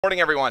Morning,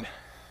 everyone.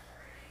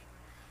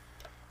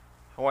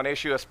 I want to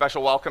issue a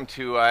special welcome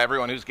to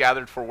everyone who's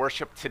gathered for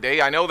worship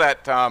today. I know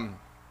that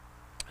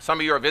some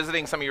of you are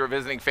visiting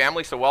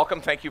family, so welcome.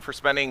 Thank you for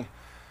spending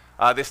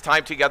this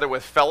time together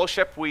with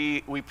fellowship.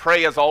 We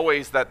pray, as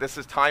always, that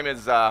time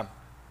is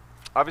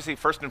obviously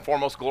first and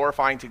foremost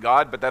glorifying to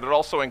God, but that it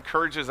also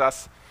encourages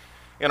us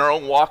in our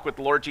own walk with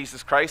the Lord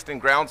Jesus Christ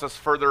and grounds us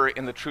further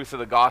in the truth of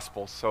the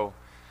gospel. So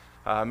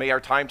may our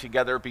time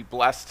together be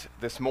blessed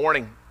this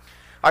morning.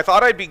 I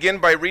thought I'd begin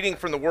by reading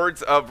from the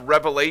words of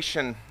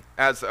Revelation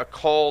as a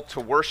call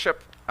to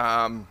worship.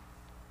 I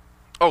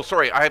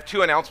have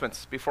two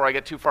announcements before I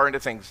get too far into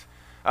things.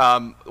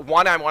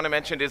 One I want to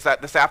mention is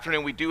that this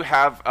afternoon we do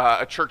have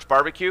a church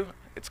barbecue.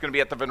 It's going to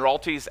be at the Van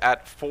Ralties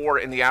at 4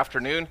 in the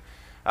afternoon.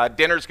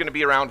 Dinner's going to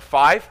be around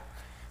 5.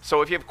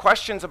 So if you have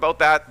questions about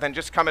that, then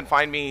just come and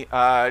find me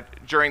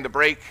during the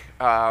break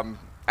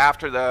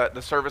after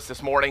the service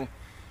this morning.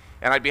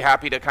 And I'd be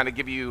happy to kind of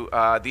give you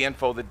the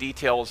info, the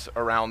details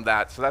around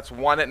that. So that's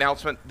one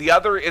announcement. The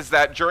other is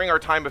that during our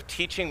time of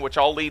teaching, which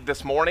I'll lead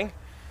this morning,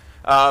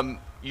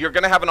 you're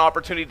going to have an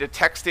opportunity to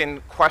text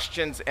in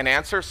questions and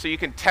answers. So you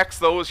can text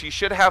those. You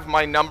should have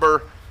my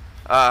number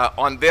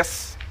on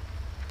this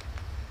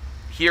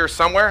here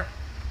somewhere.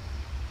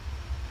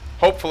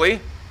 Hopefully.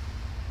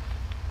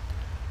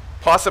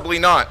 Possibly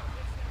not.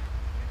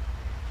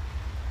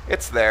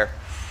 It's there.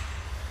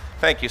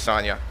 Thank you,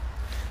 Sonia.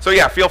 So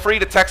yeah, feel free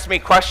to text me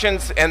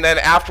questions, and then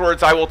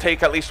afterwards I will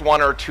take at least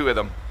one or two of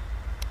them.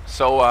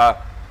 So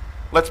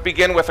let's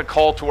begin with a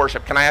call to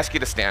worship. Can I ask you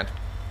to stand?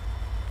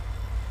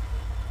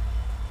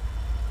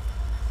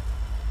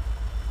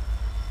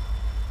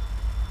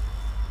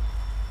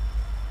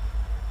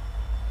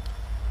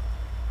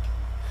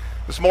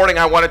 This morning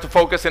I wanted to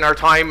focus in our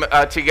time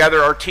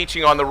together, our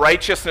teaching on the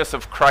righteousness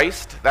of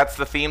Christ. That's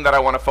the theme that I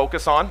want to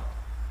focus on.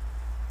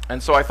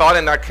 And so I thought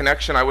in that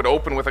connection I would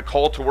open with a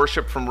call to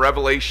worship from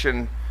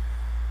Revelation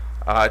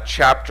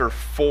chapter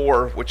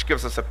 4, which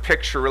gives us a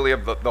picture really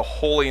of the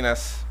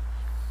holiness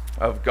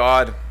of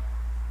God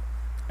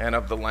and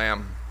of the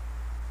Lamb.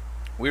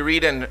 We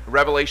read in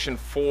Revelation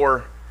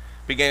 4,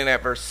 beginning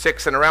at verse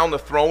 6, "And around the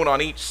throne, on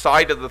each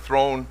side of the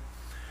throne,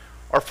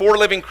 are 4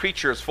 living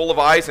creatures full of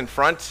eyes in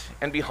front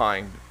and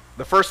behind.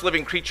 The first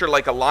living creature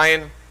like a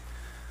lion,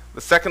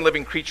 the second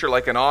living creature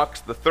like an ox,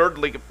 the third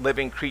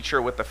living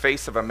creature with the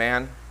face of a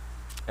man,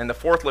 and the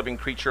fourth living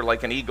creature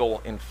like an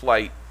eagle in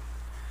flight.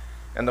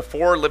 And the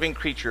 4 living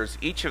creatures,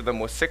 each of them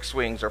with 6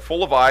 wings, are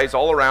full of eyes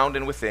all around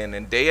and within,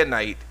 and day and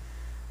night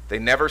they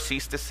never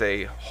cease to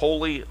say,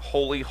 'Holy,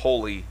 holy,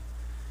 holy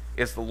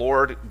is the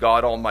Lord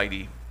God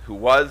Almighty, who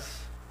was,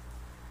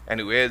 and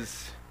who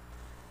is,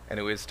 and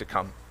who is to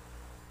come.'"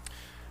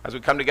 As we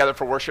come together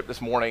for worship this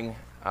morning,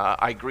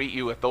 I greet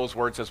you with those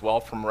words as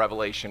well from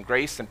Revelation.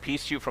 Grace and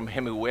peace to you from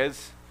him who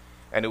is,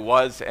 and who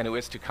was, and who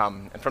is to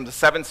come, and from the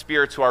 7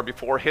 spirits who are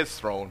before his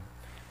throne,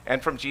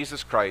 and from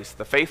Jesus Christ,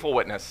 the faithful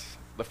witness,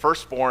 the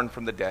firstborn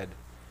from the dead,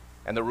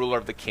 and the ruler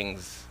of the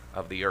kings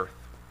of the earth.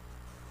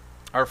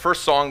 Our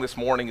first song this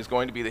morning is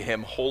going to be the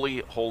hymn,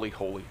 "Holy, Holy,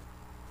 Holy."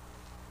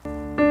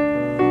 Holy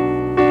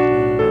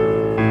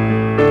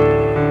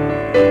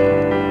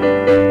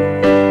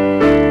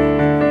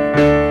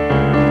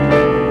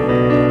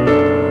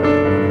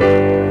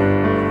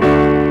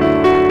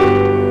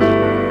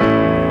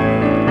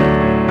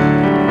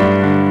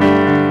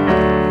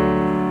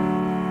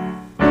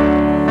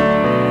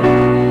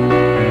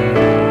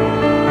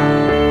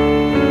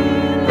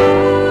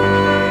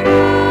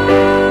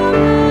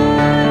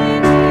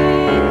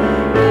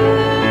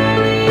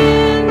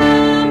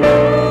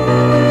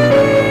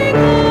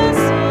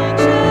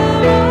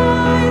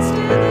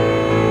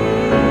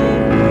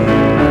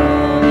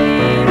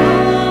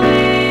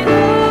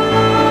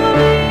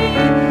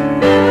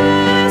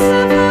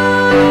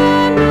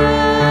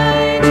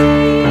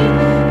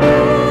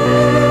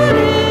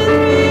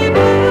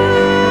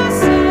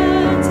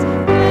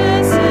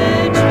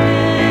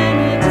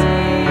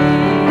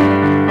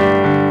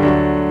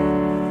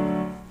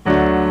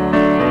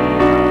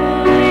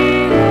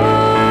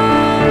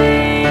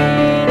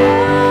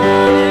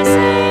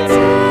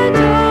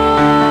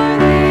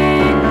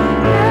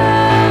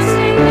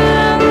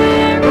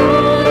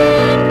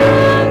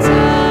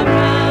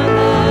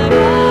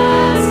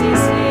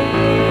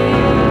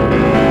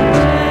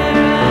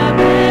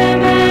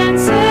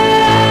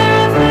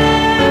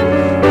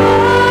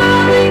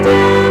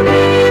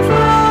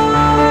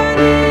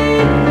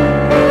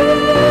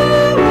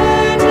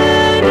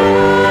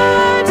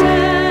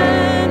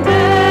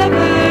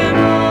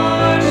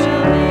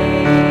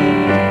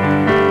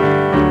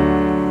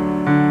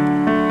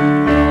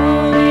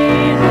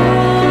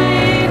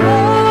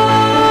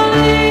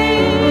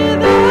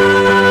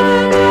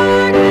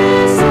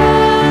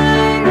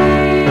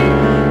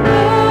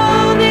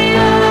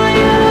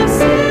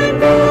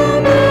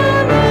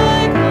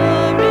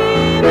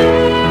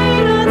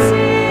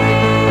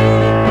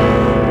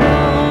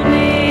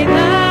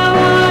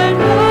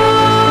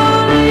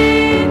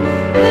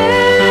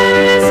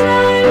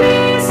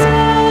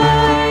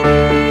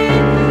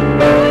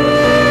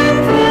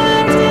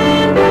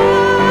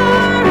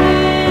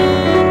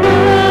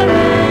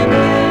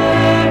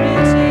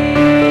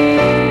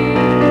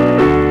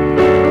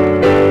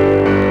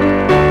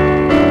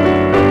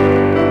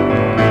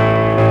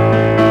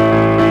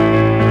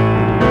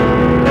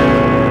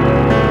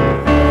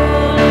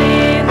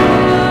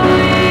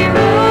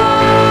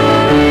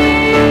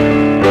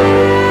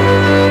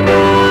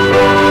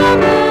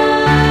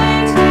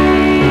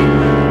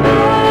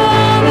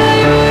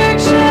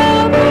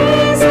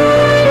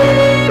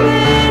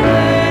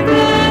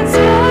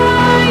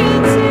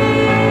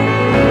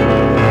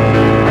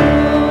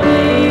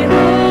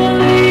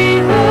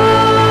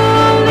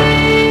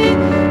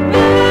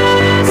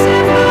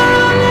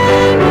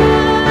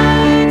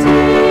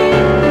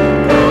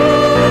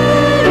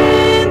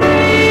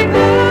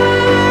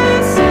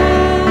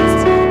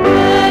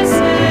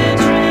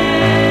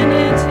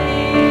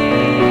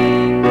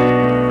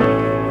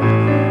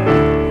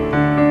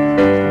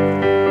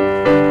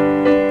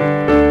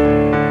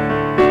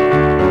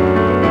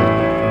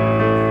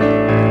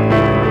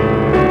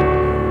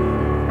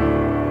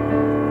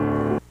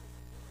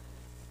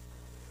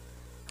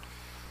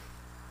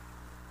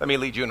me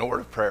lead you in a word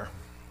of prayer.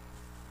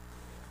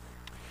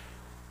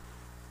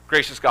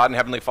 Gracious God and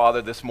Heavenly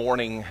Father, this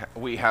morning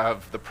we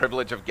have the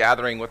privilege of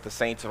gathering with the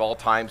saints of all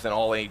times and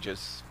all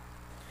ages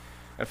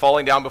and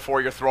falling down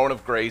before your throne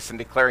of grace and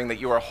declaring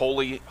that you are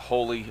holy,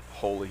 holy,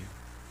 holy.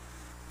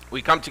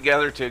 We come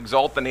together to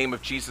exalt the name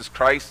of Jesus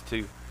Christ,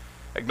 to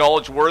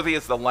acknowledge worthy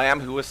is the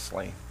Lamb who was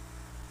slain.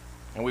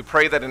 And we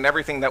pray that in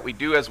everything that we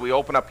do as we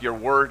open up your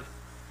word,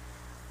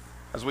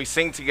 as we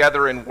sing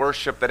together in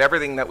worship, that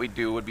everything that we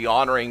do would be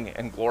honoring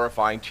and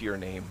glorifying to your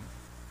name.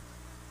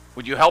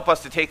 Would you help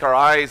us to take our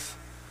eyes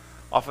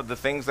off of the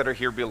things that are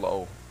here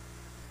below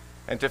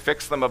and to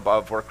fix them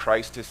above where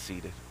Christ is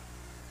seated?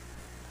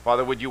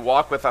 Father, would you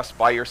walk with us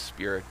by your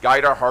Spirit,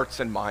 guide our hearts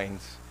and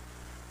minds,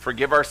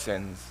 forgive our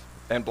sins,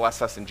 and bless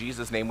us. In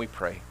Jesus' name we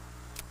pray.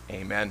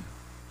 Amen.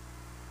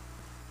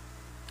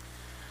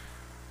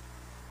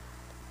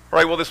 All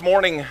right, well, this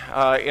morning,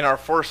 in our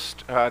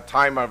first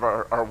time of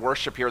our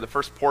worship here, the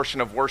first portion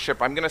of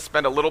worship, I'm going to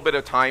spend a little bit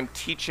of time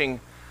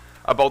teaching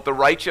about the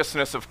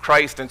righteousness of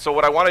Christ. And so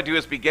what I want to do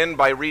is begin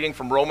by reading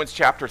from Romans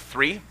chapter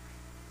 3.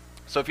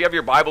 So if you have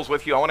your Bibles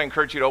with you, I want to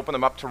encourage you to open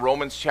them up to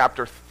Romans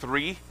chapter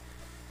 3. And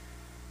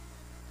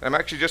I'm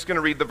actually just going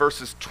to read the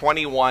verses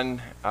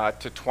 21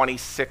 to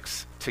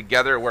 26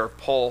 together, where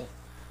Paul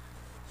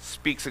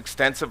speaks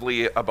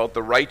extensively about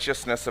the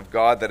righteousness of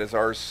God that is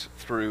ours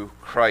through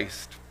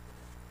Christ.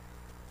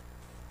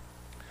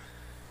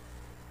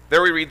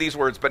 There we read these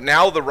words, "But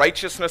now the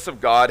righteousness of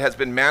God has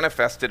been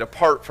manifested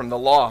apart from the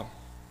law,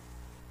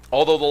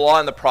 although the law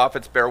and the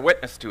prophets bear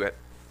witness to it.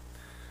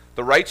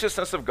 The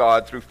righteousness of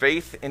God through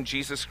faith in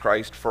Jesus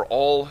Christ for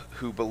all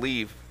who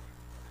believe.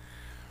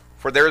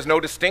 For there is no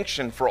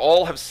distinction, for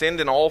all have sinned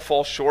and all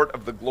fall short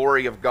of the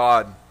glory of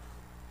God,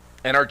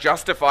 and are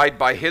justified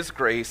by his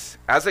grace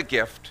as a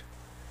gift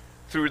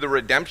through the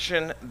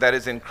redemption that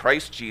is in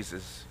Christ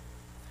Jesus,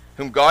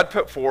 whom God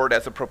put forward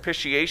as a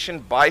propitiation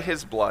by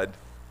his blood,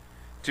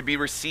 to be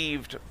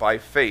received by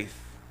faith.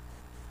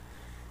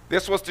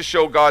 This was to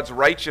show God's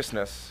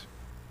righteousness,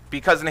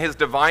 because in his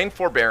divine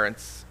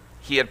forbearance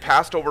he had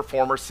passed over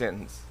former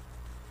sins.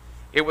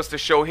 It was to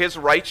show his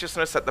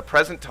righteousness at the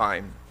present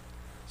time,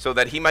 so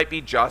that he might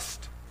be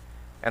just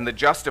and the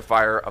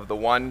justifier of the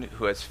one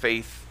who has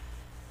faith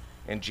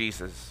in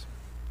Jesus."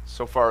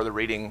 So far, the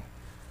reading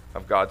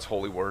of God's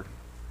holy word.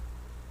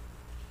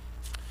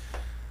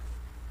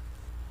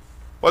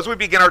 Well, as we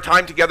begin our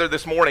time together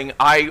this morning,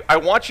 I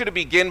want you to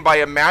begin by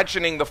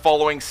imagining the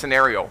following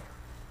scenario.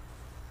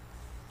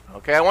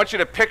 Okay, I want you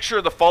to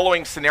picture the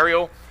following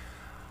scenario.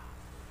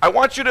 I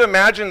want you to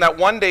imagine that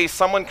one day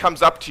someone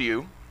comes up to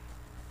you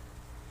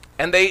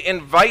and they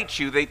invite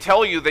you, they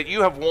tell you that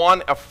you have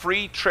won a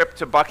free trip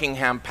to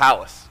Buckingham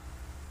Palace.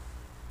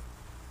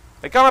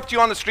 They come up to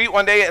you on the street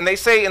one day and they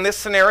say, in this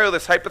scenario,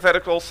 this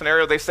hypothetical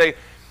scenario, they say,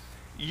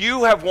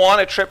 you have won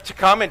a trip to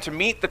come and to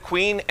meet the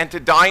Queen and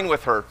to dine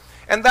with her.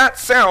 And that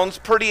sounds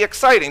pretty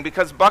exciting,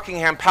 because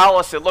Buckingham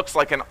Palace, it looks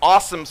like an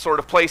awesome sort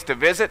of place to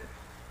visit.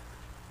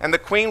 And the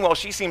Queen, well,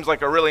 she seems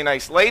like a really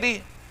nice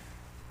lady.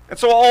 And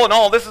so all in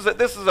all, this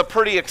is a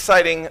pretty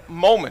exciting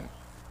moment.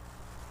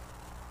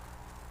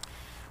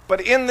 But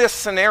in this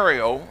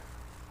scenario,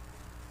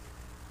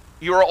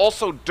 you are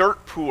also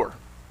dirt poor.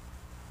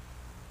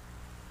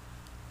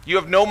 You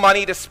have no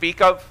money to speak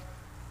of,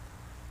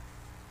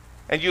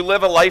 and you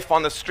live a life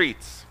on the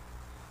streets.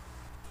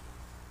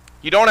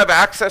 You don't have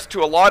access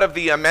to a lot of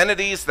the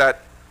amenities that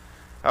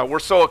we're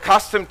so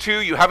accustomed to.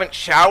 You haven't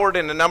showered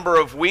in a number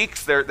of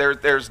weeks.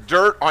 There's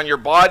dirt on your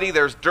body.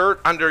 There's dirt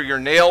under your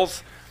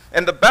nails.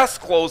 And the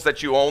best clothes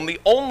that you own,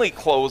 the only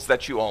clothes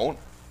that you own,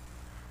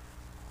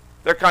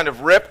 they're kind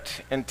of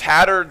ripped and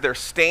tattered. They're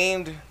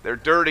stained. They're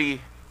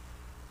dirty.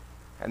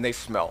 And they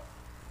smell.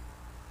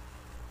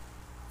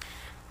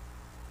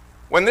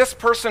 When this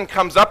person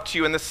comes up to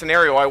you in this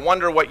scenario, I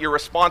wonder what your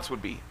response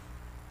would be.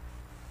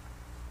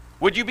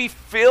 Would you be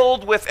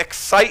filled with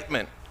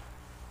excitement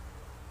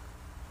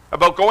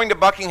about going to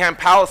Buckingham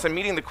Palace and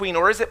meeting the Queen?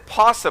 Or is it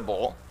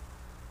possible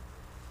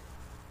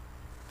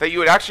that you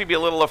would actually be a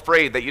little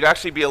afraid, that you'd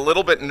actually be a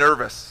little bit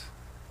nervous?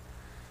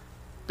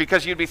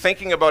 Because you'd be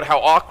thinking about how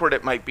awkward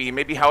it might be,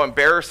 maybe how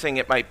embarrassing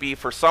it might be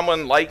for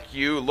someone like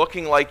you,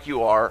 looking like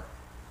you are,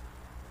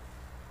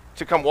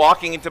 to come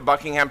walking into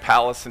Buckingham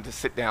Palace and to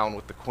sit down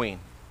with the Queen.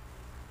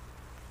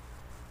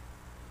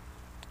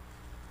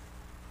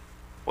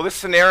 Well, this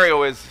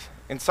scenario is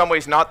in some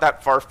ways not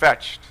that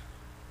far-fetched,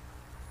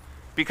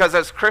 because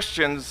as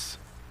Christians,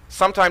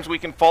 sometimes we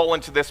can fall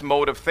into this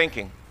mode of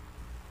thinking.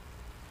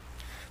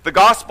 The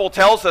gospel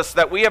tells us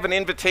that we have an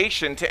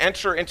invitation to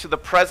enter into the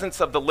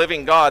presence of the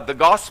living God. The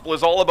gospel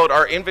is all about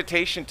our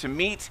invitation to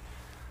meet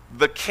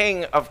the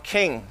King of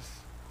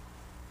Kings.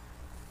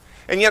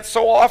 And yet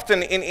so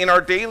often in our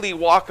daily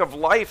walk of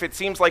life, it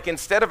seems like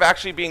instead of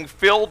actually being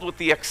filled with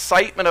the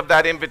excitement of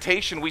that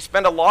invitation, we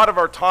spend a lot of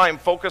our time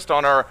focused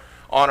on our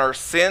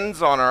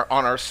sins, on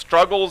our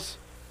struggles,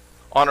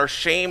 on our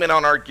shame, and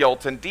on our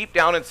guilt. And deep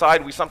down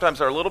inside, we sometimes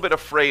are a little bit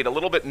afraid, a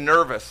little bit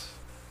nervous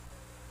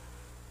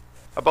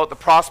about the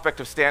prospect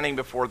of standing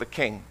before the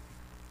King.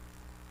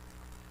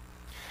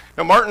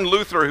 Now, Martin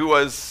Luther, who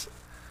was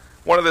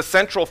one of the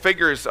central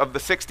figures of the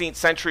 16th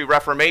century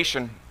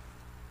Reformation,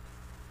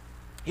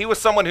 he was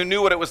someone who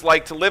knew what it was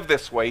like to live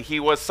this way. He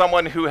was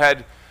someone who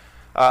had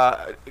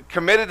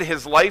committed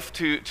his life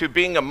to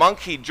being a monk.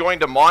 He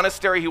joined a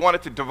monastery. He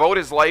wanted to devote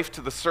his life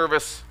to the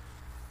service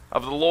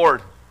of the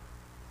Lord.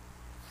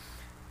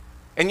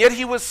 And yet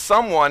he was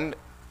someone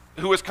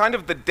who was kind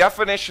of the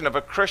definition of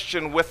a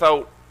Christian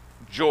without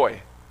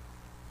joy,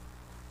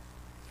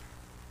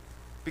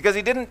 because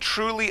he didn't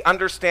truly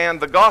understand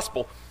the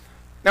gospel.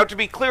 Now, to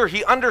be clear,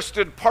 he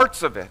understood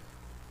parts of it.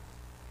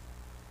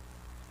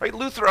 Right?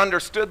 Luther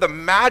understood the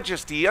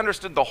majesty, he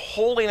understood the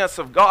holiness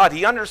of God,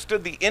 he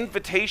understood the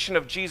invitation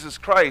of Jesus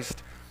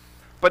Christ,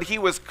 but he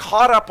was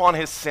caught up on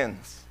his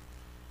sins.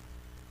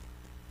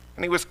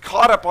 And he was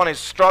caught up on his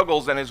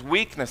struggles and his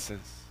weaknesses.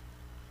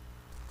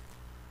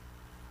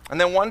 And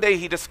then one day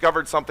he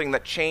discovered something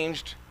that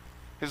changed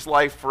his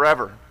life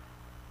forever.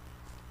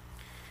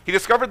 He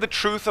discovered the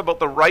truth about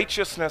the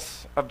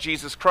righteousness of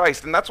Jesus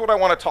Christ. And that's what I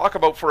want to talk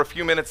about for a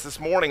few minutes this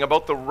morning,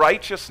 about the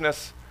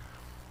righteousness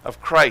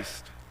of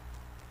Christ.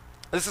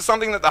 This is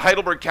something that the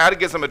Heidelberg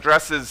Catechism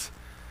addresses,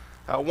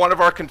 one of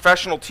our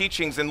confessional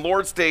teachings in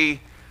Lord's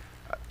Day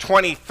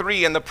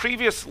 23. In the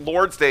previous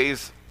Lord's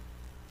Days,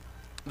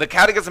 the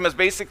Catechism has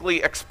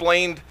basically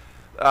explained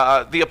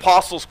the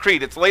Apostles'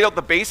 Creed. It's laid out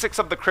the basics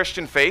of the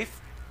Christian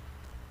faith.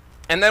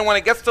 And then when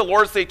it gets to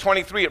Lord's Day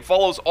 23, it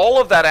follows all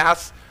of that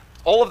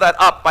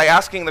up by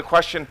asking the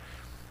question,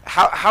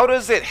 how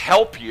does it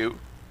help you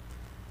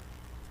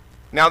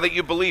now that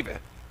you believe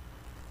it?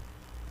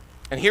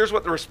 And here's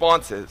what the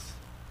response is.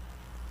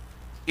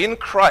 In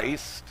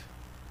Christ,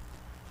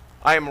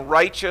 I am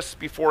righteous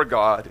before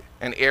God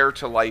and heir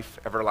to life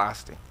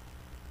everlasting.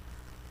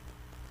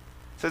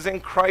 It says,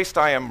 in Christ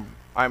I'm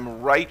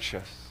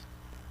righteous.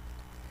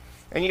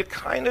 And you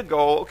kind of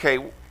go, okay,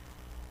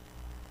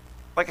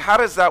 like how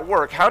does that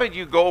work? How did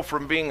you go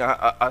from being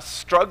a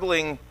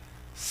struggling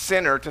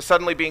sinner to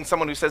suddenly being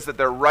someone who says that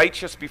they're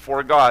righteous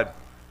before God?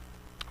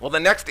 Well, the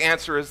next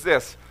answer is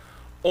this: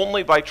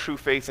 only by true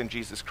faith in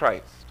Jesus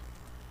Christ.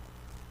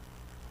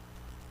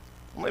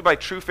 Only by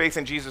true faith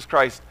in Jesus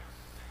Christ.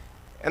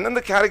 And then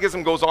the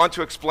Catechism goes on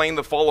to explain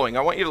the following.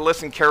 I want you to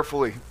listen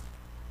carefully.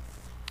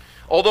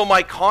 Although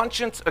my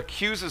conscience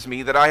accuses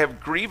me that I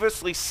have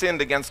grievously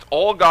sinned against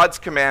all God's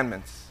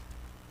commandments,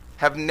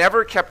 have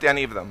never kept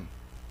any of them,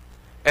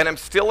 and am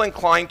still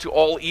inclined to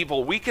all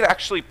evil, we could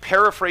actually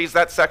paraphrase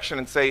that section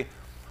and say,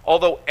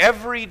 although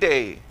every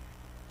day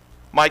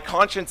my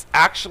conscience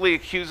actually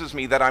accuses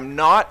me that I'm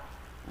not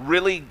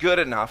really good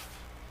enough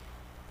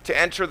to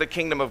enter the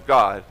kingdom of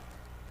God,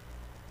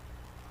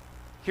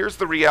 here's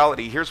the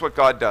reality. Here's what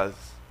God does.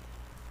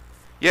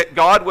 Yet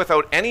God,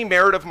 without any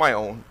merit of my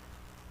own,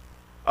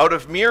 out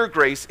of mere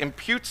grace,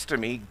 imputes to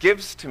me,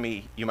 gives to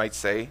me, you might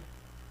say,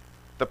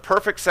 the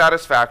perfect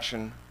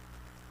satisfaction,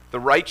 the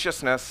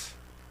righteousness,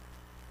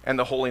 and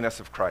the holiness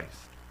of Christ.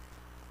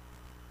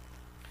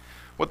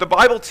 What the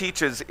Bible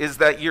teaches is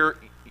that you're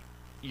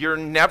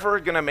never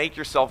going to make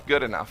yourself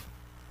good enough.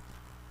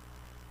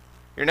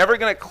 You're never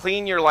going to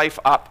clean your life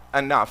up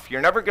enough.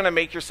 You're never going to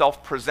make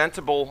yourself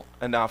presentable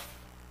enough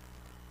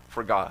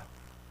for God.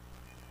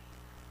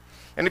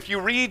 And if you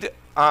read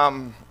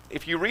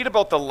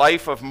about the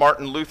life of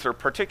Martin Luther,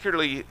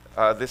 particularly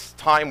this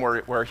time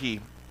where he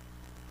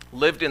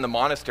lived in the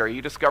monastery,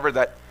 you discover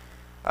that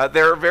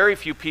there are very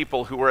few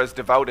people who were as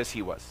devout as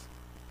he was.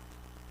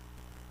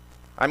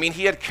 I mean,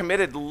 he had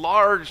committed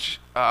large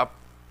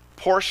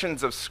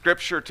portions of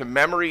Scripture to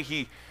memory.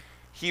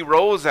 He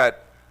rose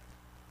at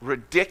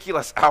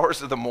ridiculous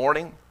hours of the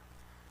morning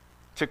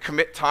to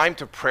commit time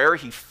to prayer.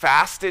 He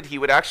fasted. He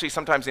would actually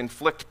sometimes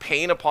inflict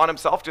pain upon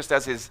himself just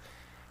as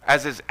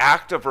his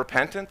act of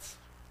repentance.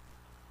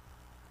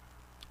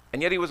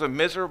 And yet he was a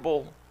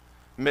miserable,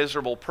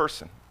 miserable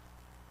person.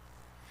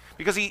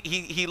 Because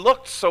he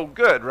looked so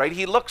good, right?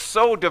 He looked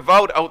so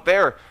devout out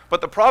there.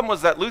 But the problem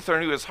was that Luther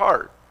knew his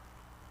heart.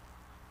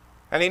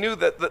 And he knew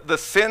that the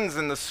sins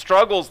and the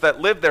struggles that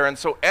lived there. And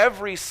so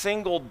every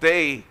single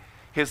day,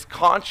 his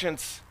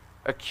conscience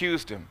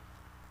accused him.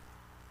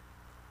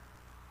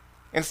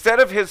 Instead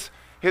of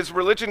his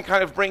religion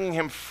kind of bringing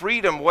him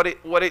freedom, what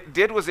it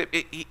did was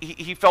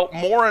he felt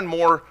more and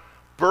more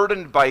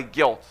burdened by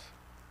guilt.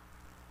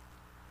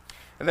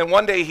 And then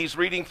one day he's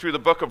reading through the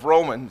book of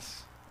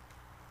Romans,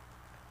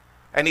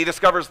 and he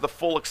discovers the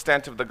full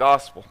extent of the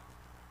gospel.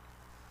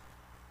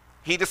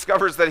 He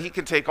discovers that he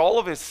can take all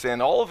of his sin,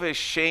 all of his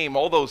shame,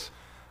 all those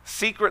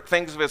secret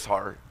things of his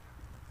heart,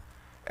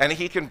 and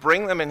he can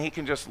bring them and he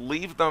can just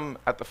leave them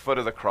at the foot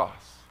of the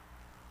cross.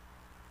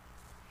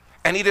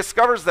 And he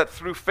discovers that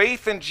through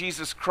faith in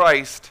Jesus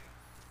Christ,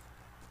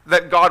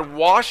 that God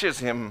washes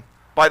him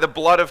by the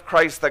blood of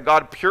Christ, that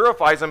God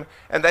purifies him,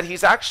 and that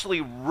he's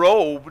actually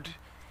robed,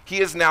 he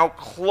is now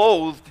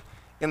clothed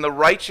in the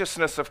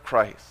righteousness of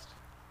Christ.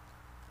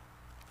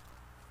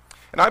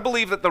 And I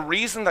believe that the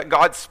reason that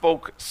God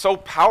spoke so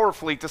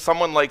powerfully to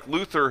someone like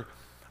Luther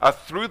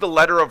through the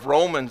letter of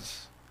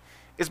Romans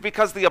is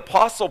because the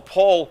Apostle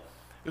Paul,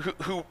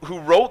 who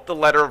wrote the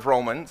letter of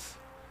Romans,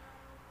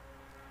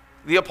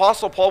 The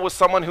Apostle Paul was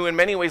someone who in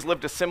many ways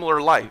lived a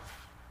similar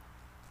life.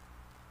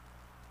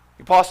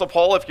 The Apostle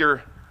Paul, if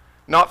you're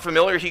not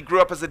familiar, he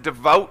grew up as a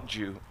devout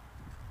Jew.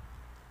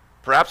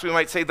 Perhaps we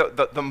might say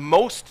the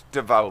most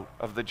devout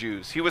of the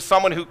Jews. He was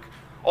someone who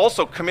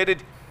also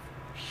committed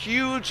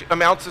huge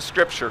amounts of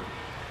Scripture.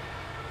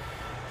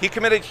 He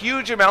committed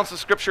huge amounts of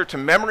Scripture to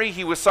memory.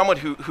 He was someone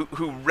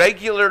who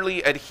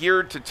regularly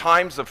adhered to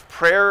times of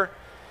prayer.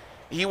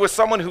 He was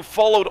someone who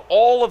followed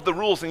all of the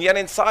rules, and yet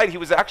inside he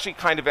was actually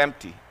kind of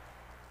empty.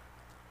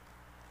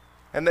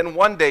 And then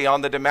one day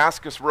on the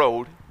Damascus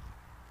Road,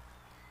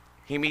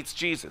 he meets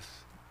Jesus.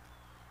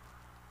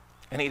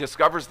 And he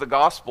discovers the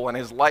gospel, and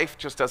his life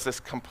just does this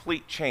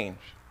complete change.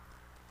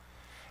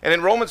 And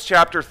in Romans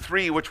chapter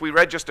 3, which we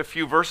read just a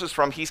few verses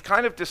from, he's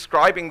kind of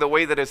describing the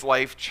way that his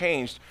life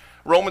changed.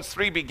 Romans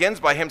 3 begins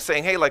by him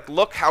saying, hey, like,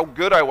 look how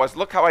good I was.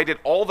 Look how I did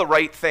all the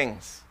right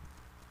things.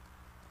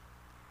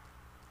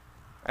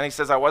 And he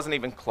says, I wasn't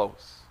even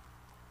close.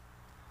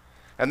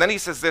 And then he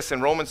says this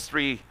in Romans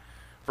 3,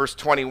 verse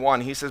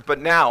 21. He says, but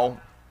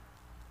now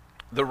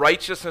the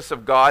righteousness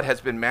of God has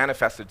been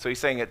manifested. So he's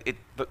saying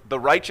the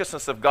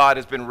righteousness of God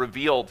has been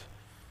revealed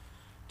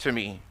to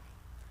me.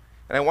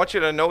 And I want you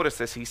to notice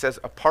this. He says,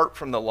 apart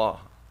from the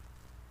law.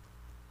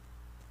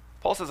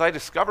 Paul says, I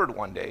discovered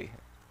one day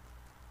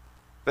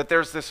that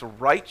there's this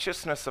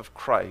righteousness of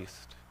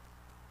Christ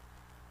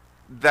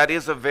that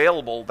is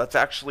available that's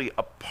actually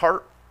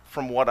apart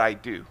from what I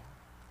do.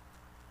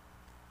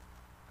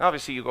 Now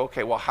obviously you go,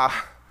 okay, well,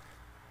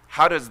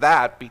 how does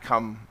that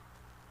become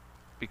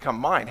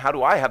mine? How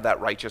do I have that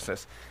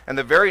righteousness? And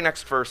the very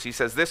next verse, he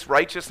says, this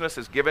righteousness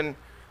is given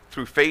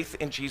through faith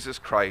in Jesus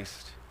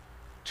Christ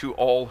to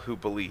all who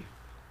believe.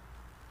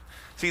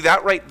 See,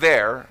 that right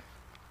there,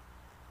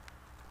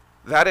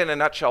 that in a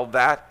nutshell,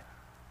 that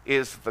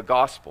is the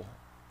gospel.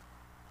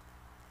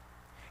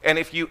 And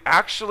if you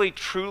actually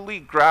truly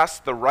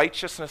grasp the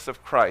righteousness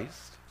of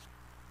Christ,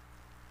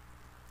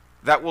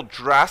 that will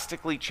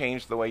drastically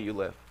change the way you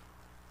live.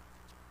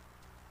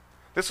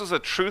 This was a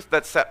truth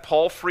that set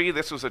Paul free.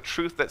 This was a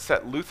truth that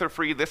set Luther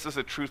free. This is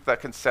a truth that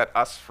can set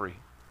us free.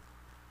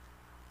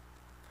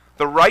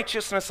 The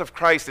righteousness of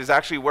Christ is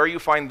actually where you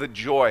find the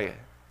joy.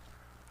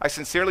 I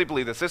sincerely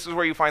believe this. This is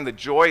where you find the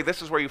joy.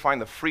 This is where you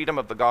find the freedom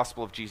of the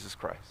gospel of Jesus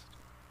Christ.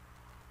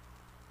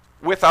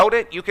 Without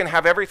it, you can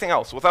have everything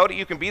else. Without it,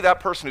 you can be that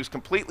person who's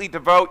completely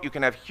devout. You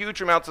can have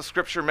huge amounts of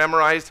Scripture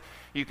memorized.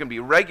 You can be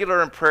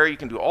regular in prayer. You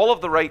can do all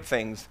of the right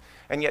things.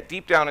 And yet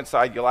deep down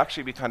inside, you'll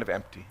actually be kind of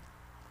empty.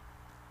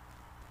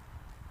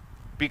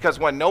 Because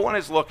when no one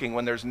is looking,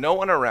 when there's no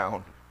one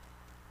around,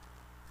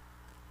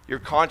 your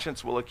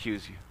conscience will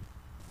accuse you.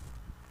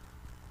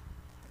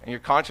 And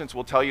your conscience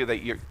will tell you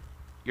that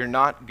you're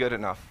not good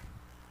enough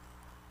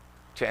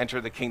to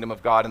enter the kingdom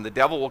of God. And the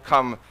devil will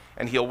come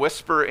and he'll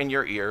whisper in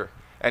your ear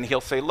and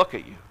he'll say, look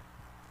at you.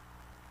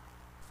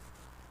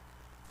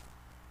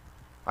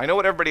 I know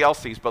what everybody else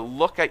sees, but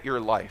look at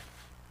your life.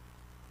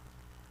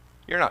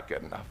 You're not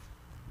good enough.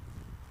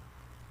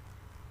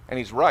 And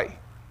he's right.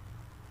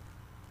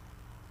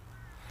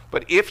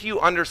 But if you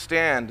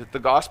understand the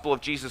gospel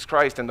of Jesus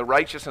Christ and the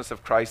righteousness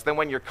of Christ, then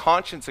when your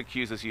conscience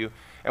accuses you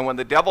and when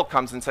the devil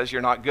comes and says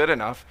you're not good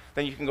enough,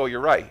 then you can go, you're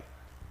right.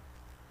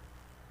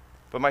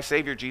 But my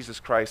Savior Jesus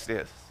Christ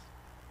is.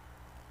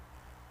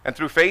 And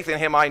through faith in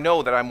him, I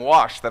know that I'm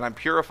washed, that I'm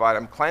purified,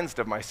 I'm cleansed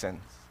of my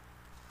sins,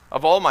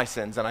 of all my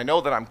sins. And I know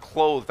that I'm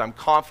clothed, I'm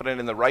confident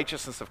in the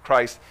righteousness of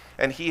Christ,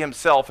 and he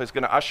himself is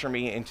going to usher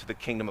me into the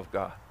kingdom of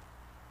God.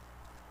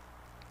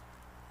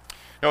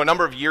 You know, a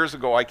number of years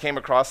ago, I came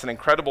across an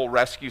incredible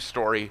rescue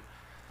story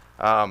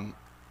about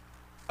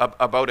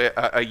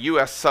a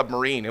U.S.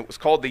 submarine. It was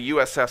called the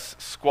USS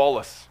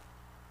Squalus.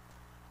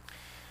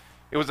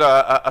 It was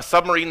a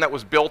submarine that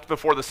was built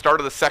before the start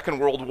of the Second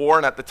World War,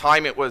 and at the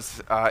time it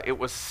was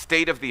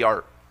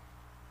state-of-the-art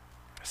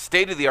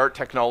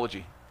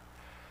technology.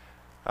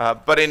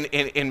 But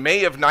in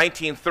May of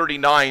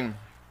 1939,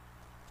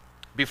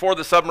 before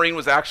the submarine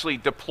was actually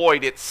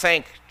deployed, it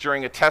sank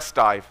during a test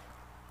dive.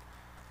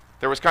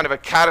 There was kind of a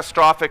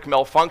catastrophic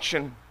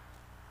malfunction.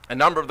 A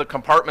number of the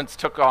compartments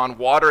took on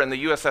water, and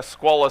the USS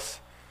Squalus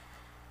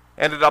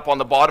ended up on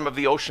the bottom of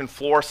the ocean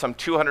floor, some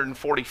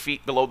 240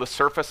 feet below the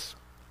surface,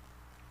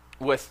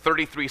 with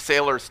 33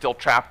 sailors still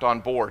trapped on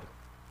board.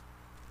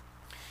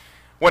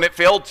 When it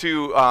failed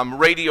to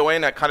radio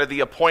in at kind of the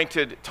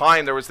appointed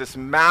time, there was this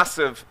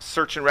massive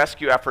search and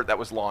rescue effort that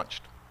was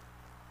launched.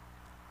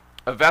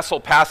 A vessel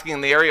passing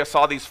in the area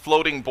saw these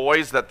floating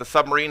buoys that the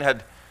submarine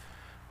had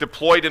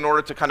deployed in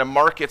order to kind of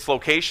mark its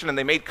location, and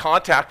they made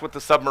contact with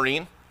the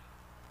submarine.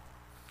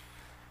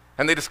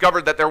 And they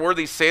discovered that there were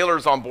these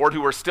sailors on board who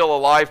were still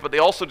alive, but they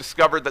also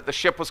discovered that the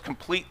ship was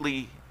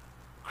completely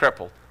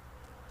crippled.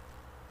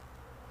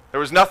 There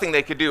was nothing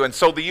they could do. And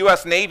so the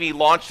U.S. Navy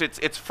launched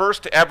its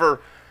first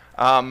ever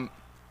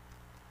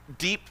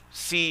deep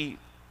sea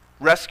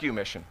rescue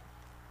mission.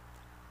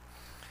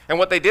 And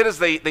what they did is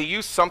they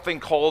used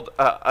something called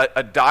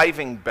a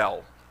diving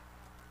bell.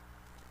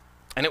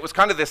 And it was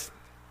kind of this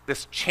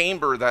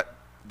chamber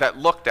that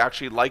looked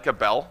actually like a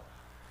bell.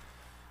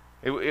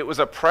 It was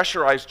a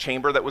pressurized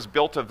chamber that was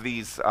built of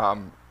these,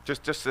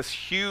 just this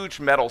huge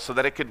metal so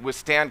that it could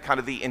withstand kind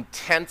of the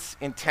intense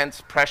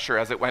pressure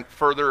as it went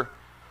further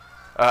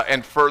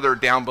and further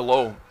down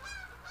below.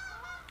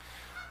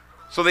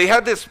 So they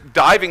had this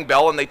diving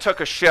bell, and they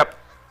took a ship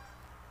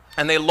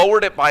and they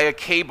lowered it by a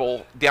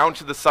cable down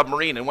to the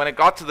submarine. And when it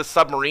got to the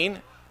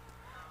submarine,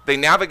 they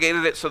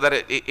navigated it so that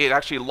it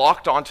actually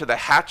locked onto the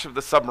hatch of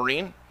the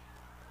submarine.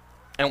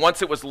 And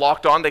once it was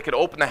locked on, they could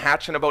open the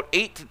hatch, and about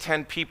 8 to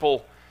 10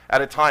 people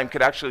at a time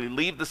could actually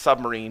leave the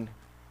submarine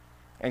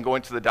and go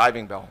into the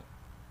diving bell.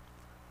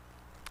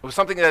 It was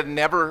something that had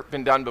never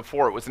been done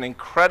before. It was an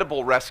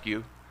incredible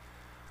rescue.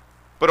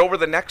 But over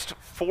the next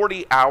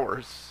 40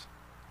 hours,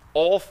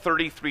 all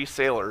 33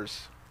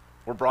 sailors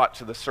were brought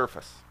to the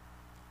surface.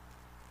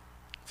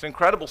 It's an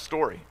incredible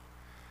story.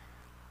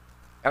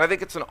 And I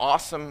think it's an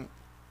awesome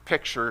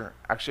picture,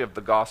 actually, of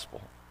the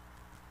gospel.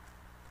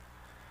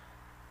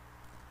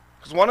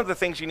 Because one of the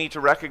things you need to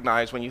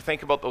recognize when you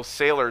think about those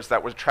sailors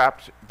that were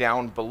trapped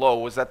down below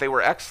was that they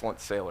were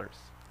excellent sailors.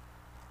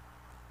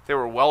 They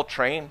were well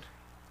trained,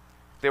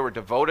 they were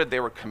devoted, they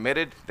were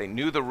committed, they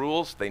knew the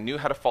rules, they knew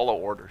how to follow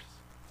orders.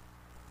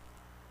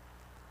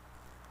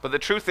 But the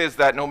truth is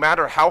that no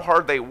matter how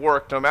hard they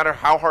worked, no matter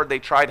how hard they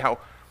tried,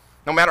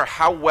 no matter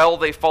how well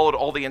they followed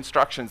all the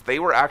instructions, they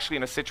were actually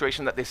in a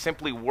situation that they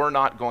simply were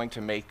not going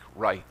to make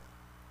right.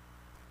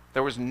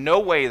 There was no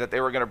way that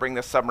they were going to bring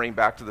this submarine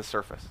back to the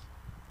surface.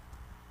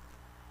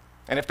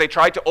 And if they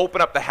tried to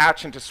open up the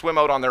hatch and to swim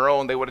out on their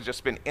own, they would have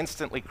just been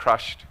instantly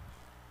crushed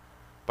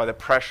by the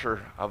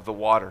pressure of the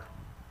water.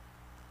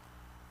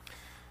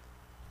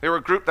 They were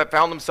a group that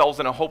found themselves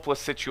in a hopeless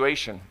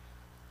situation.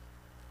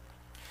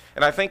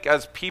 And I think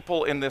as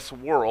people in this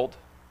world,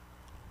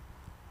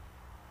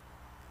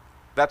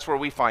 that's where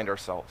we find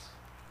ourselves.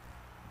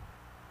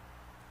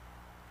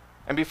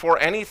 And before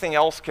anything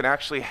else can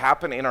actually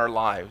happen in our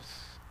lives,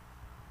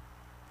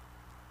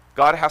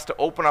 God has to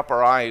open up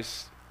our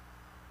eyes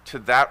to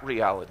that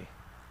reality.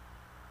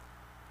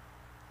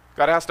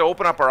 God has to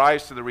open up our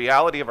eyes to the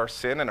reality of our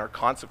sin and our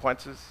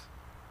consequences,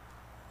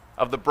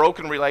 of the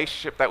broken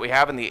relationship that we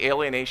have and the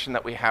alienation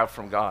that we have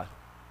from God.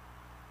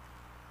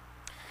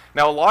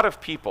 Now, a lot of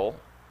people,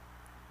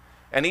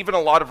 and even a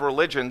lot of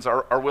religions,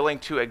 are willing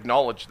to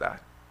acknowledge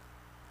that.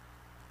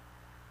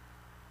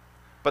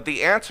 But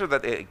the answer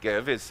that they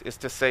give is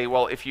to say,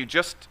 well, if you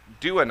just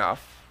do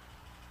enough,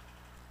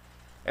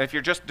 and if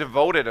you're just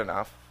devoted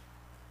enough,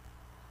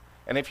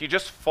 and if you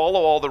just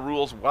follow all the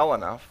rules well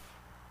enough,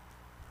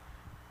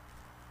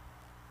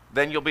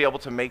 then you'll be able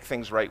to make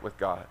things right with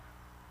God.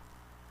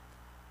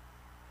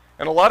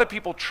 And a lot of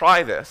people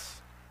try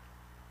this,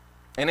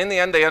 and in the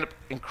end they end up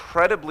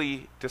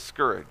incredibly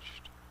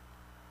discouraged.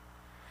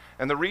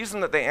 And the reason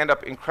that they end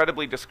up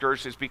incredibly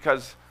discouraged is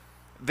because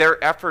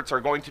their efforts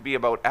are going to be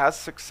about as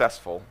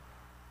successful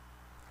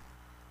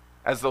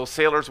as those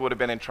sailors would have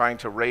been in trying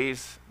to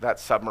raise that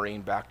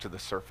submarine back to the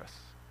surface.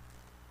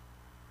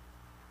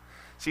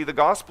 See, the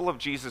gospel of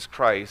Jesus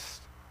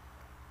Christ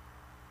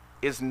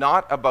is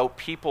not about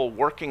people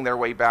working their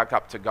way back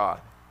up to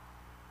God.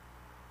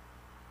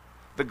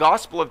 The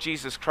gospel of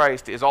Jesus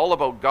Christ is all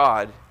about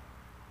God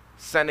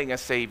sending a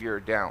Savior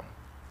down.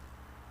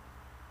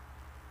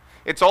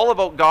 It's all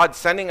about God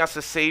sending us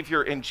a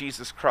Savior in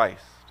Jesus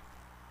Christ,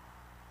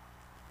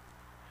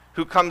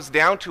 who comes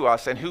down to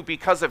us and who,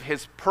 because of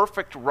his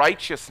perfect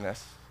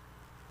righteousness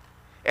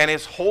and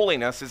his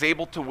holiness, is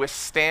able to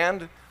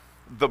withstand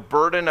the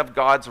burden of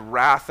God's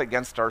wrath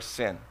against our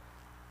sin.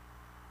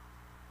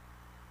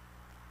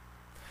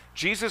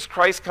 Jesus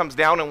Christ comes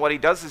down, and what he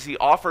does is he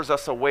offers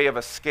us a way of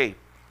escape.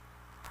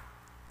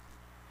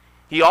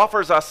 He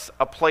offers us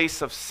a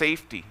place of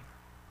safety.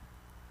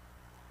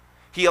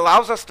 He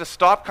allows us to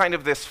stop kind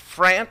of this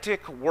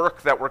frantic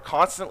work that we're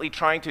constantly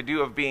trying to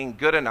do of being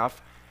good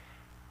enough,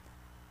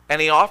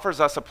 and he offers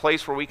us a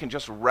place where we can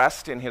just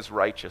rest in his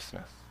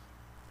righteousness.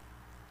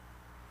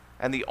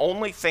 And the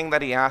only thing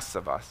that he asks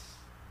of us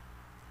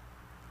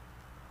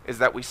is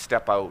that we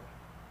step out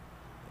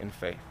in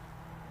faith.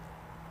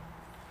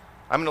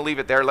 I'm going to leave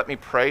it there. Let me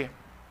pray.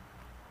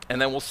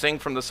 And then we'll sing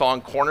from the song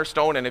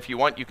Cornerstone. And if you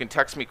want, you can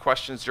text me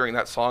questions during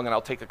that song, and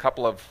I'll take a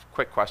couple of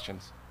quick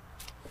questions.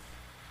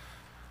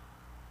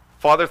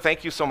 Father,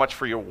 thank you so much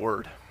for your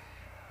word.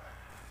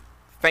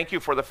 Thank you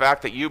for the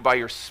fact that you, by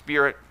your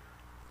Spirit,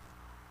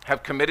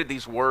 have committed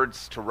these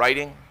words to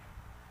writing,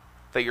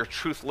 that your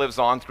truth lives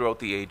on throughout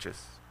the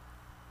ages.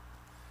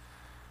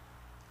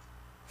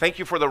 Thank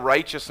you for the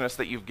righteousness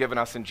that you've given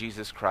us in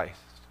Jesus Christ.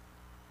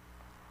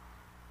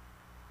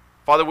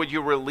 Father, would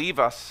you relieve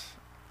us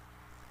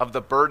of the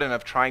burden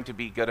of trying to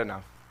be good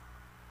enough,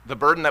 the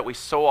burden that we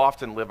so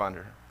often live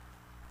under.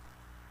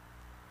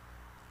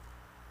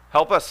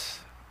 Help us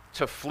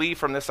to flee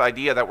from this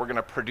idea that we're going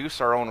to produce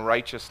our own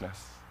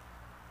righteousness,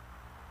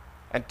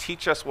 and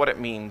teach us what it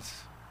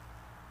means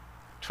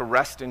to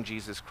rest in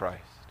Jesus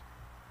Christ.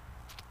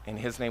 In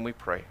his name we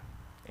pray.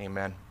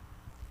 Amen.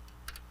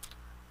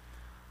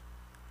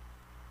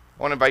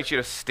 I want to invite you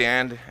to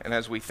stand, and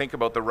as we think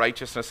about the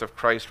righteousness of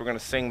Christ, we're going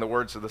to sing the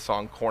words of the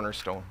song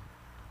Cornerstone.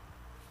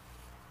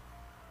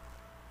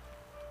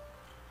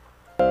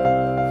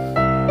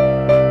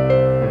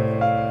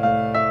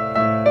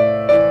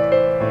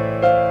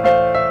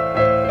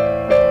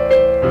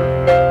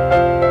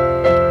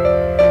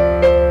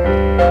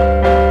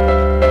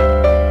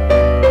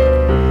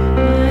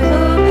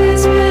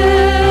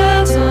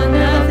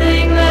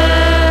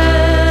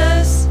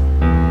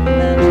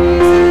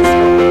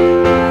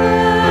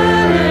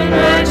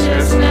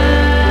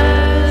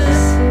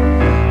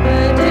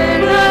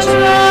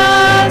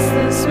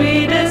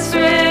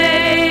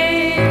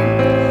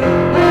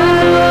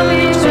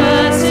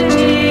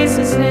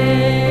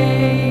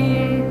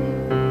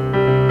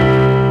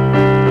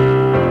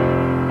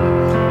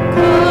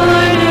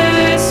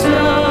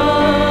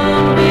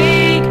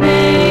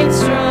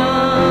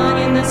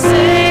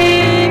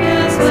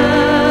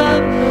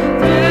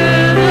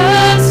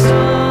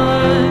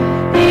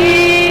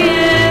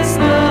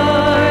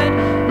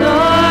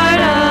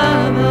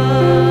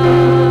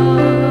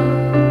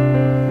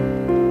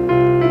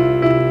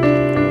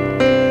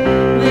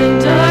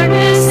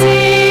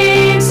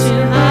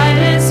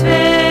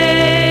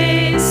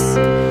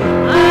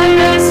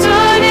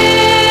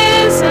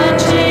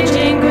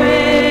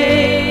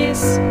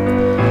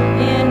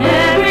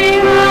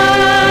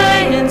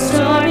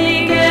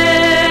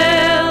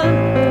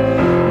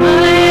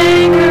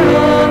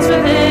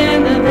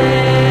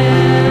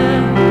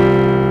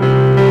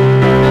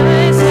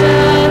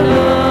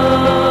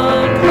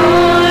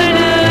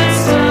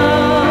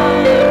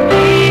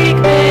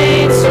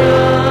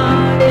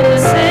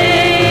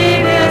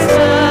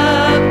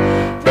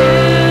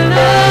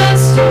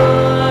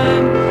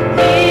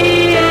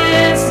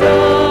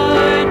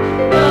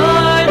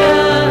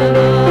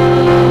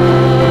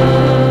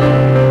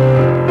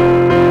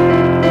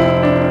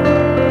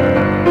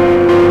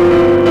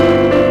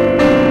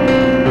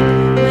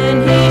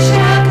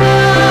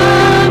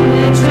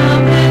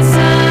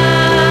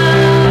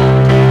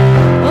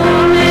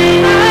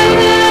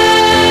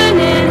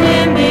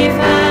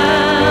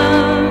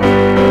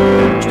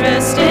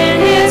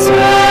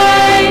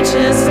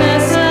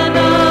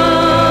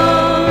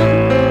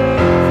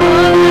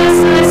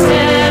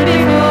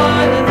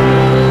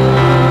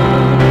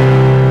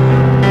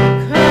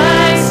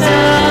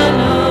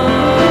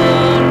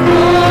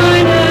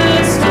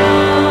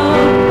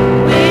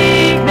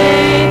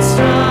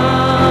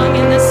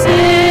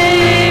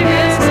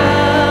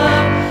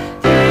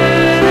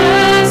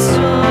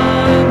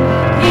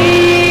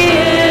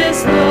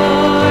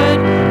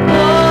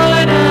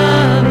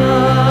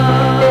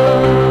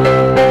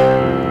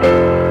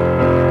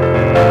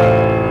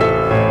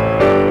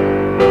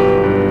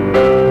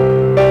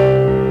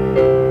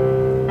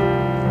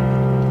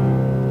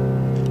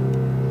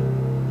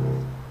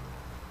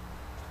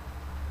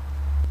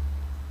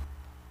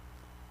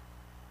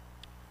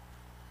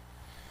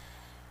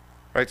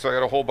 Right, so I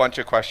got a whole bunch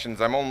of questions.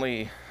 I'm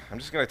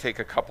just going to take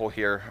a couple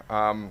here.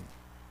 One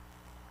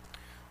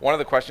of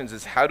the questions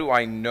is, how do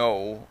I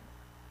know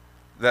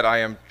that I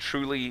am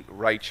truly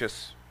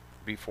righteous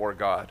before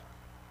God?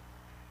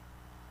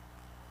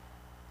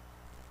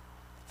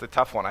 It's a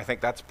tough one. I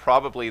think that's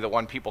probably the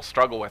one people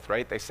struggle with,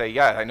 right? They say,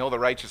 yeah, I know the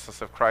righteousness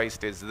of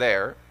Christ is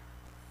there,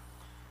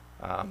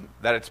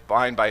 that it's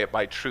bound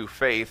by true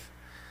faith.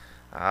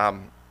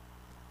 The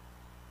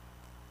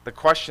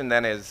question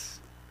then is,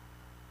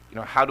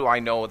 how do I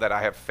know that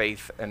I have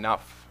faith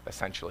enough,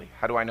 essentially?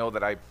 How do I know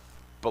that I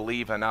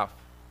believe enough?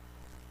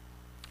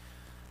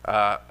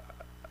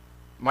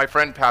 My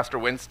friend, Pastor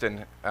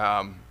Winston,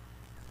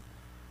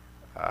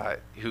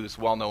 who's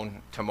well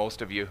known to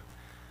most of you,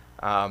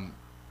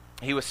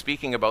 he was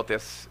speaking about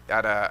this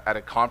at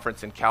a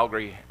conference in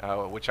Calgary,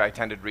 which I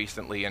attended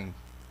recently, and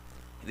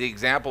the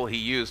example he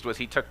used was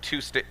he took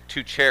two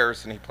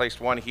chairs and he placed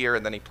one here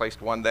and then he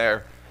placed one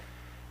there,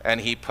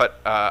 and he put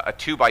a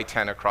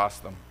 2x10 across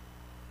them.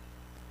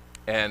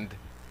 And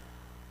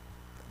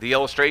the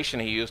illustration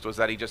he used was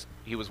that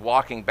he was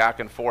walking back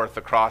and forth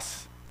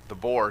across the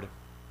board.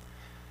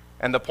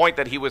 And the point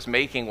that he was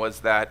making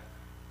was that,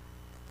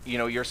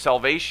 your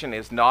salvation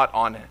is not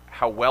on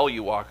how well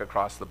you walk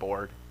across the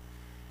board.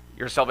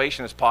 Your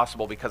salvation is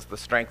possible because of the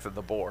strength of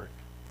the board.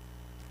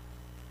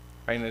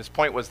 And his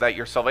point was that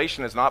your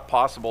salvation is not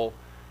possible,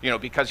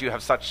 because you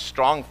have such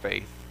strong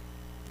faith.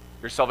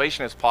 Your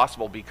salvation is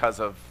possible because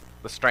of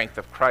the strength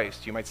of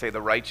Christ. You might say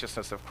the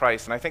righteousness of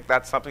Christ. And I think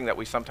that's something that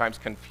we sometimes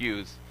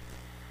confuse.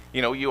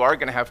 You are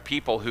going to have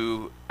people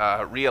who,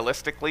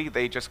 realistically,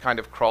 they just kind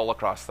of crawl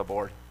across the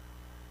board.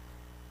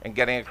 And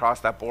getting across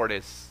that board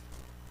is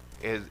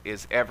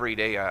every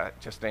day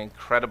just an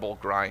incredible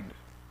grind.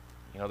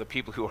 The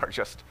people who are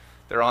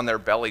they're on their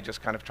belly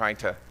just kind of trying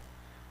to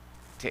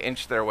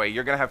inch their way.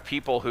 You're going to have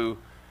people who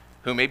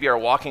maybe are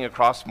walking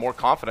across more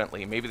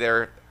confidently. Maybe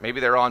they're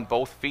on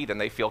both feet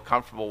and they feel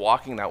comfortable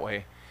walking that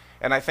way.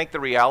 And I think the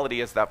reality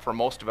is that for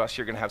most of us,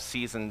 you're going to have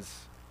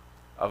seasons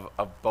of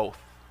both,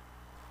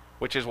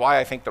 which is why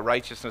I think the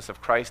righteousness of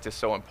Christ is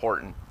so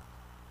important,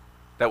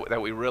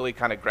 that we really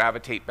kind of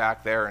gravitate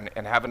back there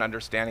and have an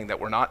understanding that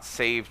we're not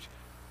saved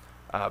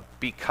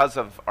because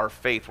of our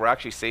faith. We're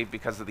actually saved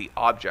because of the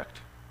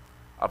object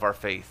of our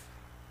faith,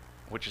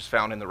 which is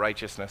found in the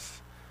righteousness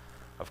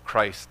of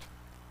Christ.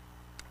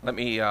 Let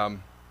me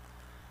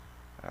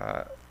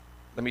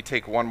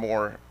take one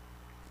more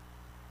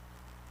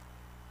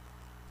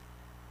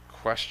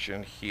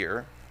question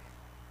here.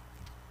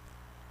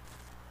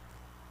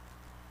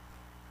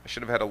 I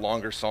should have had a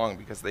longer song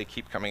because they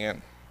keep coming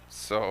in.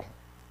 So,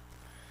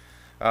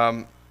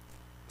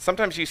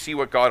 sometimes you see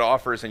what God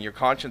offers and your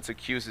conscience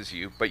accuses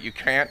you, but you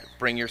can't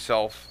bring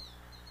yourself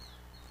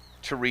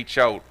to reach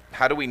out.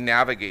 How do we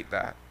navigate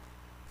that?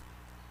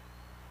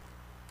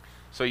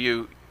 So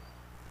you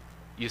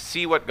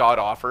see what God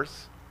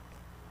offers,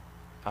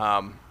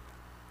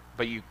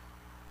 but you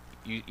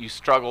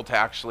struggle to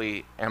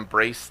actually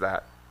embrace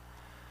that.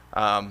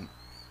 I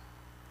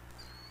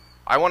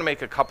want to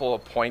make a couple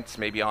of points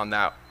maybe on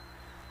that.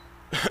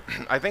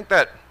 I think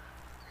that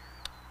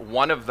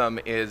one of them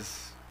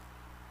is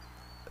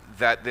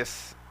that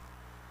this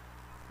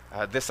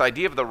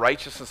idea of the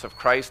righteousness of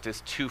Christ is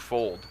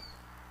twofold,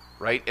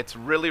 right? It's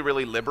really,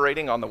 really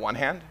liberating on the one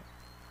hand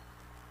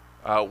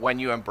when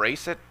you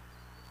embrace it,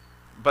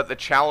 but the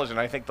challenge, and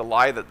I think the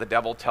lie that the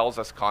devil tells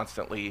us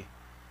constantly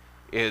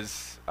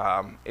is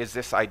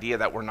this idea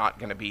that we're not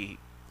going to be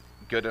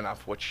good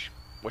enough, which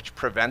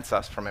prevents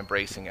us from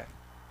embracing it.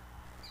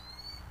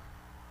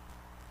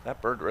 That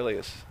bird really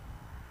is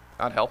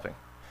not helping.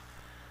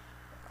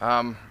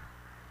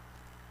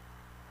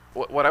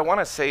 What I want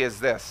to say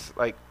is this,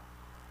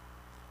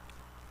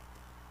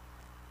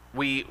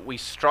 we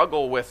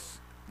struggle with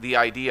the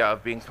idea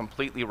of being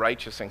completely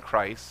righteous in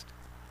Christ,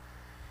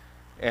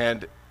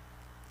 and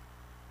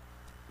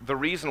the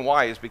reason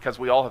why is because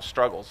we all have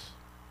struggles,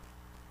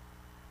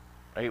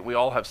 right? We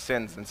all have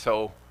sins, and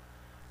so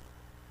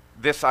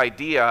this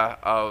idea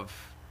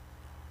of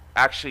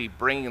actually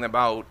bringing them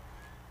out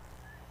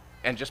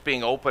and just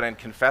being open and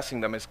confessing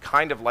them is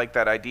kind of like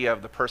that idea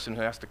of the person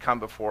who has to come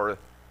before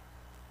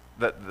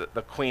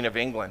the Queen of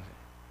England,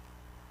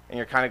 and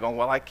you're kind of going,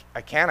 well, I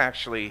can't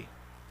actually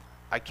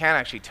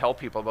tell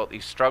people about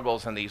these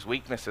struggles and these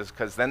weaknesses,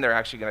 because then they're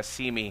actually going to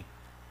see me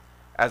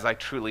as I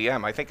truly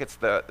am. I think it's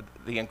the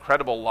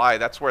incredible lie.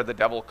 That's where the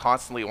devil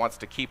constantly wants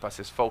to keep us,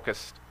 is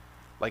focused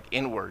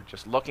inward,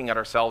 just looking at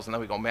ourselves, and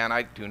then we go, man,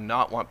 I do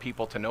not want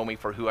people to know me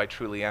for who I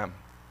truly am.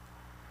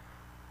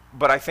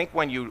 But I think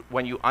when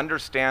you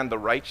understand the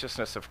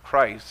righteousness of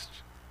Christ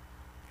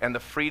and the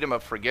freedom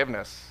of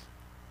forgiveness,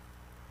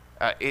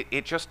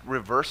 it just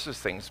reverses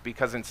things,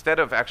 because instead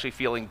of actually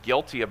feeling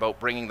guilty about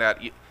bringing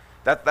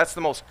that's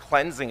the most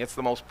cleansing, it's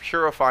the most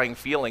purifying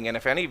feeling. And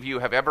if any of you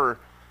have ever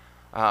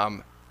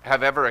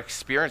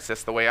experienced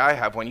this the way I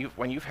have, when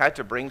you've had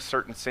to bring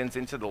certain sins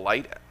into the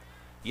light,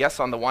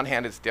 yes, on the one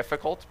hand it's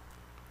difficult,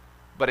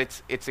 but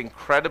it's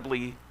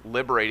incredibly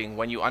liberating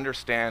when you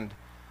understand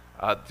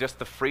just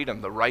the freedom,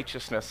 the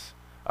righteousness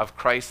of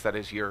Christ that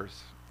is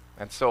yours.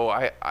 And so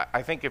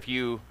I think if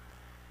you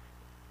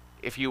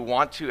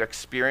want to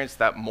experience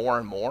that more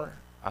and more,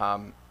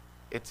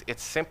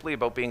 it's simply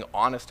about being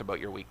honest about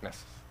your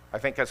weakness. I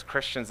think as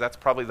Christians, that's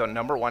probably the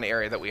number one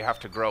area that we have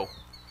to grow.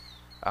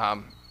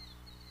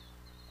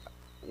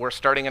 We're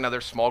starting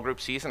another small group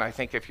season. I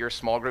think if your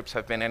small groups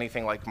have been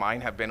anything like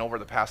mine have been over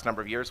the past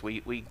number of years,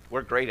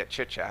 we're great at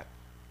chit-chat.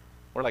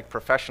 We're like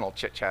professional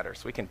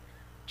chit-chatters. We can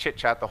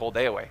chit-chat the whole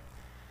day away.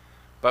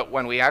 But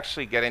when we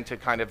actually get into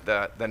kind of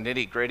the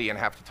nitty-gritty and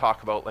have to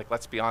talk about, like,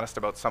 let's be honest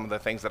about some of the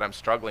things that I'm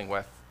struggling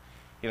with,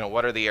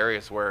 what are the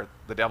areas where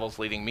the devil's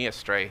leading me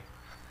astray?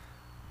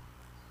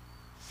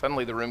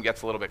 Suddenly the room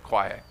gets a little bit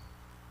quiet,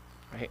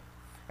 right?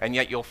 And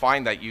yet you'll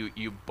find that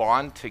you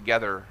bond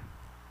together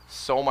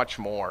so much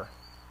more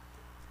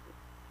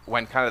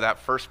when kind of that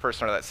first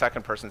person or that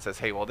second person says,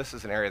 hey, well, this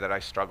is an area that I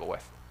struggle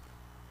with.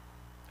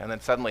 And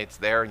then suddenly it's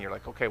there and you're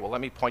like, okay, well,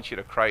 let me point you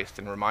to Christ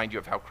and remind you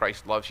of how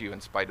Christ loves you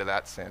in spite of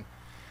that sin.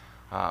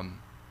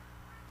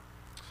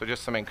 So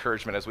just some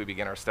encouragement as we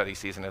begin our study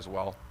season as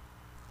well.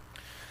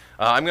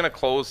 I'm going to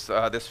close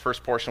this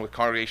first portion with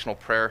congregational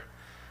prayer.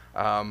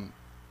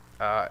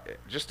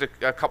 Just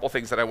a couple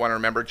things that I want to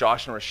remember.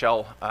 Josh and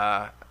Rochelle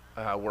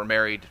were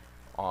married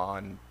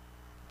on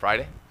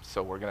Friday,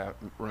 so we're going to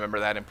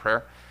remember that in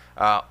prayer.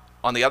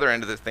 On the other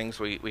end of the things,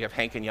 we have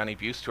Hank and Yanni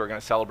Bust, who are going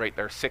to celebrate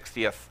their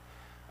 60th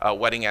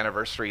wedding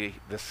anniversary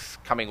this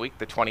coming week,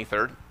 the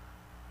 23rd.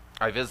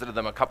 I visited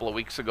them a couple of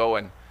weeks ago,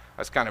 and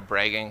I was kind of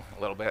bragging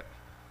a little bit.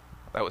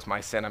 That was my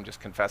sin. I'm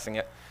just confessing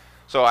it.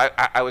 So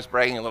I was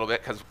bragging a little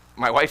bit because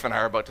my wife and I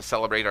are about to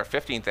celebrate our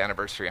 15th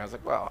anniversary. I was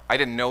like, well, I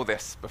didn't know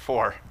this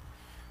before.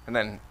 And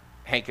then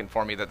Hank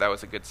informed me that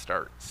was a good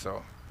start.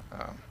 So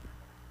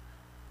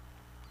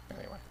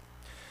anyway,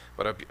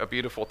 but a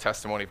beautiful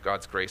testimony of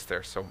God's grace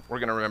there. So we're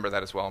going to remember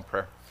that as well in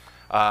prayer.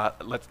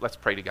 Let's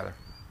pray together.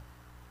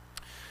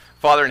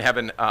 Father in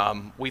heaven,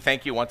 we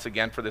thank you once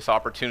again for this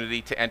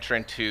opportunity to enter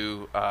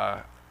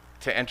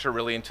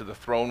really into the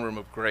throne room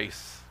of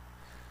grace,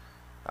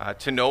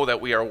 to know that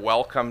we are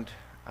welcomed,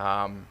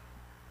 to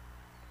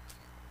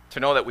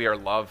know that we are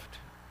loved,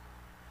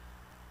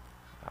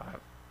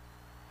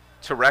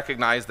 to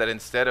recognize that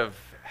instead of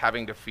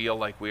having to feel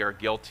like we are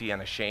guilty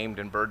and ashamed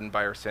and burdened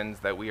by our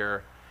sins, that we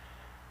are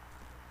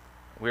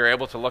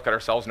able to look at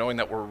ourselves knowing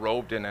that we're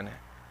robed in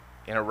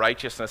a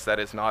righteousness that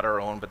is not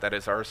our own, but that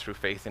is ours through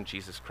faith in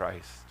Jesus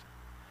Christ.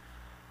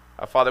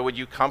 Father, would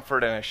you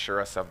comfort and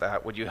assure us of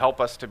that? Would you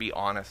help us to be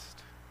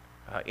honest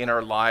in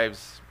our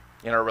lives,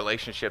 in our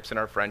relationships, in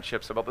our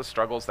friendships, about the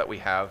struggles that we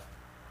have,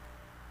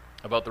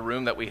 about the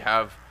room that we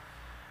have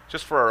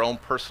just for our own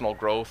personal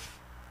growth.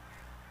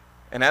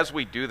 And as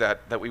we do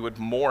that, that we would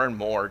more and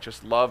more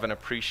just love and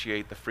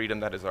appreciate the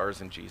freedom that is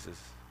ours in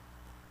Jesus.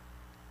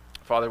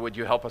 Father, would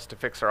you help us to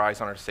fix our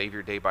eyes on our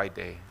Savior day by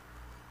day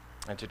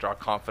and to draw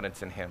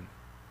confidence in him.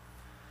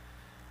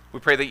 We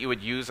pray that you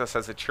would use us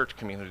as a church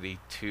community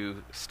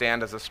to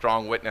stand as a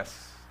strong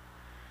witness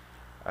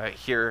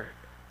here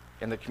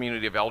in the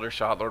community of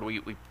Eldershot. Lord,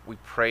 we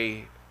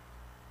pray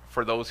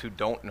for those who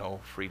don't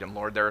know freedom.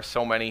 Lord, there are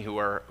so many who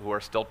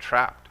are still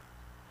trapped,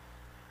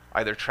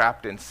 either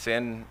trapped in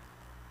sin,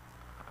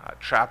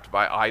 trapped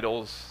by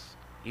idols,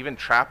 even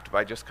trapped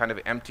by just kind of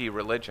empty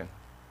religion.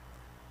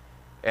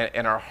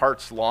 And our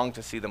hearts long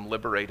to see them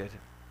liberated,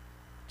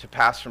 to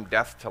pass from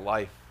death to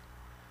life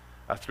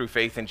through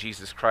faith in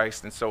Jesus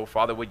Christ. And so,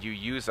 Father, would you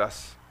use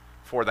us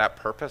for that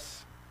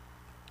purpose?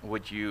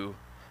 Would you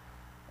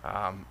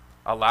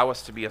allow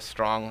us to be a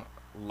strong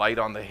light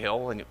on the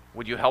hill? And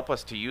would you help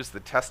us to use the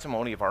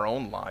testimony of our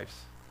own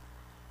lives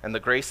and the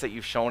grace that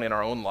you've shown in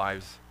our own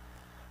lives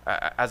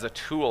as a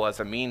tool, as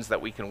a means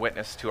that we can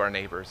witness to our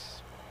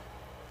neighbors?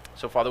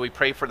 So, Father, we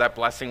pray for that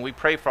blessing. We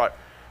pray for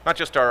not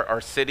just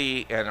our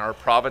city and our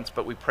province,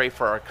 but we pray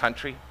for our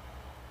country.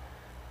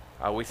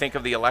 We think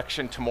of the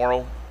election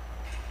tomorrow.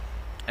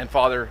 And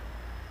Father,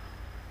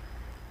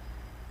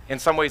 in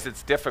some ways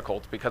it's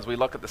difficult because we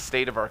look at the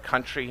state of our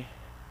country.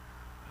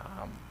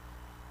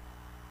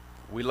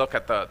 We look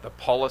at the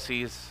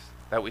policies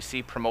that we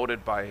see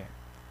promoted by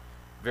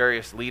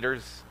various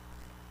leaders.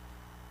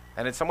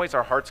 And in some ways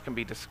our hearts can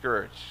be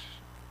discouraged.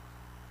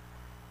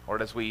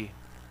 Lord, as we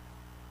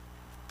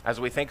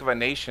think of a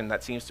nation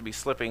that seems to be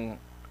slipping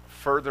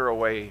further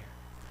away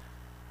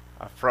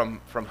from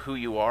who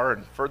you are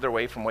and further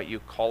away from what you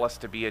call us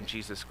to be in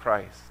Jesus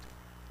Christ.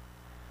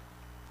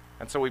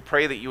 And so we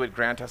pray that you would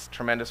grant us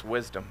tremendous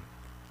wisdom,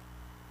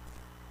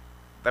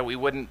 that we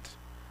wouldn't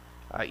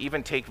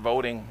even take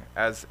voting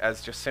as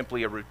just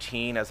simply a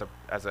routine, as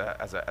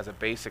a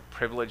basic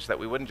privilege, that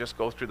we wouldn't just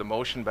go through the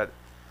motion, but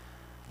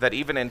that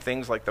even in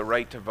things like the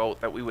right to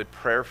vote, that we would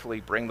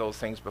prayerfully bring those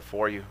things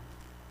before you,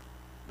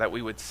 that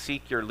we would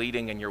seek your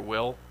leading and your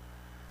will,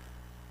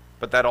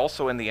 but that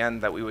also in the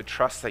end that we would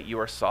trust that you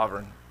are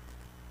sovereign,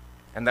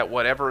 and that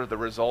whatever the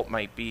result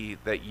might be,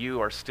 that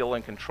you are still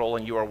in control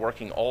and you are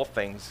working all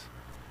things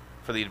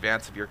for the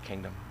advance of your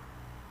kingdom.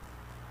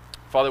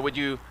 Father, would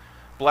you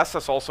bless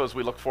us also as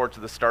we look forward to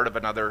the start of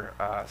another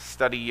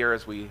study year,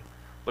 as we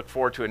look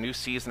forward to a new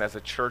season as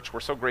a church. We're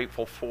so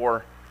grateful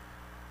for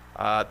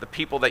the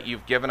people that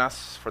you've given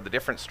us, for the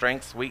different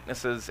strengths,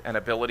 weaknesses, and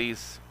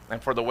abilities,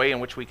 and for the way in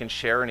which we can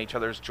share in each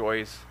other's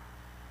joys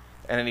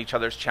and in each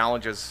other's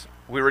challenges.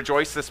 We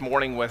rejoice this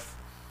morning with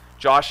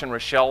Josh and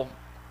Rochelle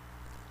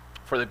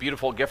for the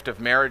beautiful gift of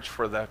marriage,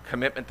 for the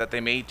commitment that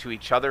they made to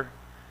each other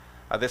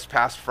this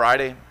past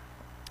Friday.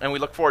 And we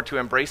look forward to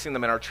embracing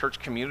them in our church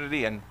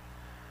community and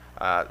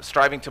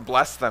striving to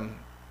bless them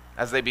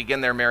as they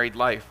begin their married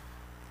life.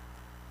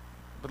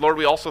 But Lord,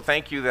 we also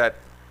thank you that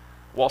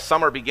while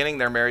some are beginning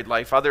their married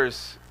life,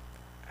 others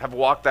have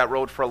walked that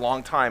road for a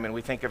long time, and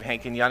we think of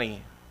Hank and Yunny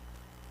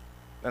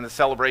and the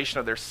celebration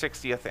of their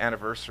 60th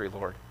anniversary,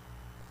 Lord.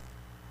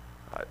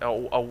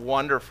 A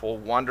wonderful,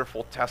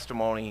 wonderful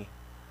testimony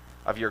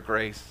of your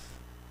grace.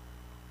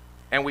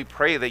 And we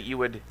pray that you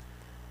would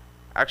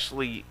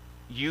actually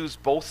use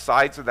both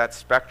sides of that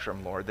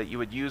spectrum, Lord, that you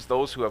would use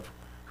those who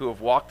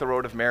have walked the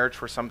road of marriage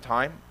for some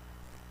time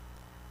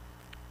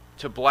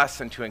to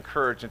bless and to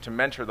encourage and to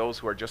mentor those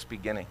who are just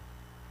beginning.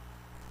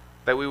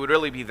 That we would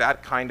really be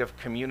that kind of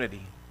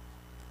community.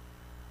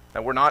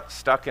 That we're not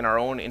stuck in our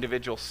own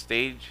individual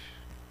stage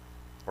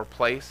or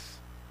place,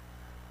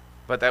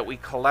 but that we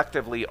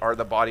collectively are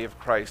the body of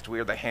Christ. We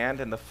are the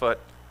hand and the foot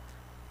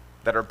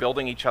that are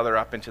building each other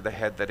up into the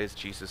head that is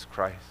Jesus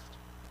Christ.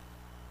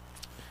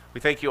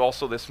 We thank you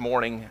also this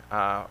morning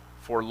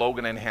for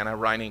Logan and Hannah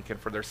Reinink and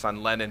for their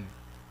son Lennon,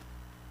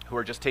 who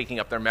are just taking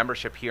up their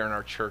membership here in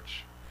our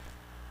church.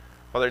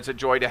 Father, it's a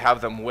joy to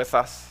have them with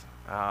us,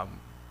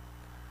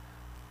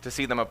 to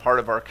see them a part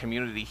of our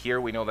community here.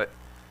 We know that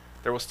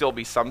there will still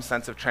be some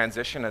sense of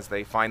transition as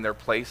they find their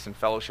place in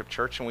Fellowship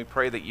Church, and we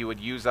pray that you would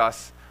use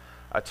us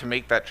to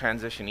make that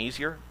transition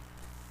easier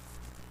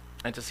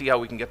and to see how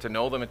we can get to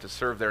know them and to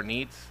serve their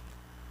needs,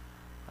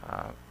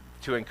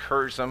 to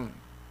encourage them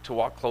to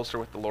walk closer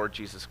with the Lord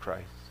Jesus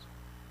Christ.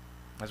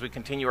 As we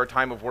continue our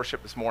time of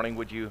worship this morning,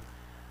 would you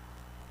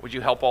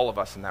help all of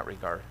us in that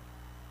regard?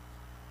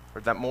 Or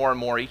that more and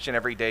more each and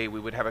every day we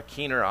would have a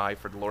keener eye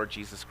for the Lord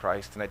Jesus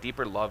Christ and a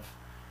deeper love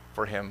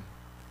for him.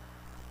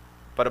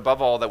 But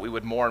above all, that we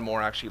would more and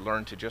more actually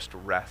learn to just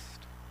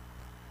rest,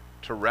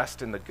 to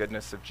rest in the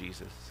goodness of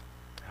Jesus.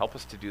 Help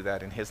us to do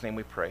that. In his name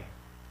we pray.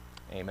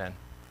 Amen.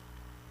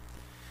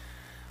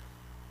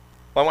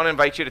 Well, I want to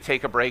invite you to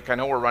take a break. I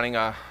know we're running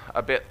a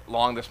bit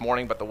long this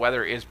morning, but the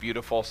weather is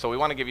beautiful, so we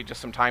want to give you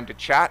just some time to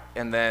chat,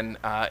 and then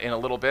in a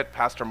little bit,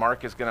 Pastor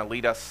Mark is going to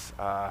lead us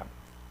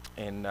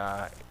in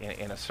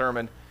a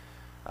sermon,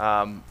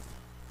 and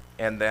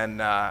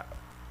then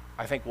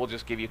I think we'll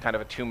just give you kind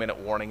of a 2-minute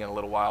warning in a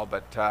little while,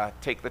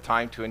 but take the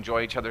time to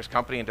enjoy each other's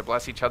company and to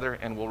bless each other,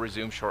 and we'll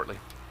resume shortly.